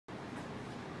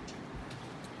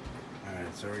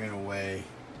So we're gonna weigh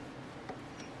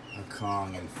a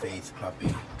Kong and Faith puppy.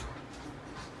 Male.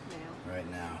 Right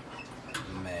now.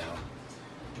 Male.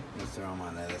 I'm gonna throw them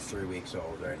on there. They're 3 weeks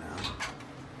old right now.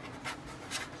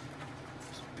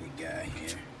 This big guy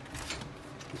here.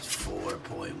 He's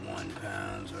 4.1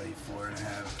 pounds, right?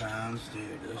 4.5 pounds.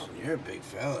 Dude, listen, you're a big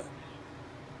fella.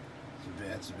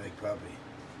 That's a big puppy.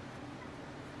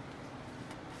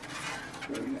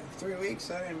 3 weeks?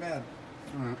 That ain't bad.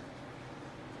 Alright.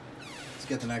 Let's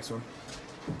get the next one.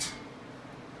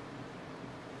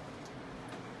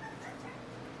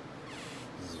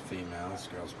 This is a female. This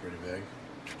girl's pretty big.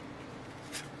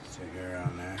 Let's take her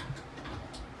on there.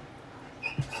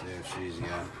 See if she's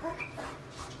got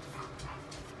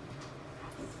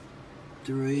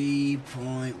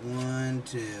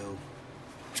 3.12.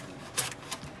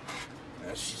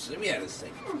 Let me out of this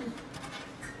thing.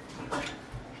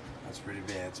 That's pretty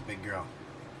bad. It's a big girl.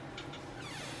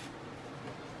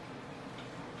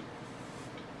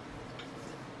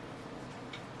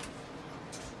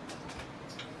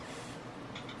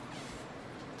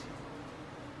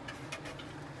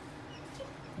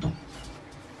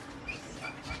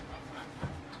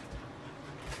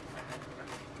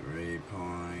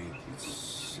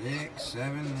 .6,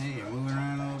 7, 8. You're moving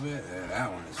around a little bit. Yeah,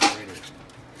 that one is pretty.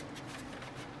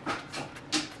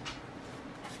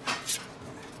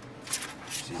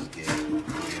 She's good. We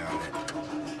got it.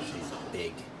 She's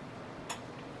big.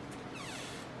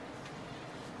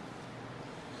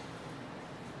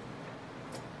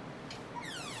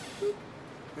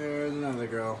 There's another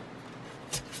girl.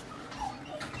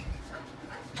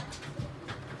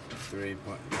 3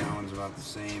 point. That one's about the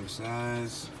same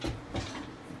size.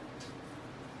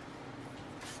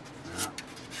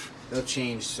 They'll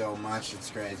change so much, it's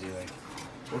crazy. Like,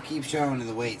 we'll keep showing you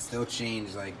the weights. They'll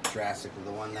change like drastically.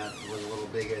 The one that was a little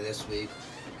bigger this week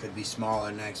could be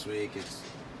smaller next week. It's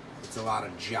a lot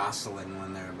of jostling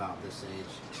when they're about this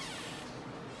age.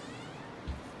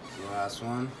 The last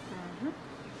one.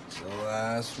 The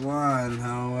last one.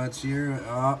 What's your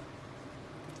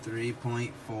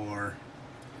 3.4.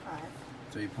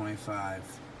 3.5.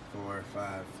 4,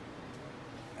 5.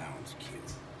 That one's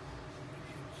cute.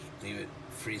 Leave it,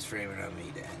 freeze frame it on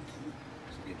me to end.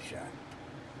 It's a good shot.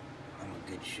 I'm a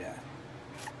good shot.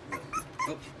 Look.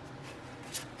 Oh.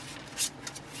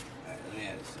 Alright, let me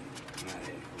add this thing. I'm out of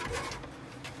here.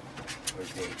 Or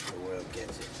take the world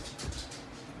gets it.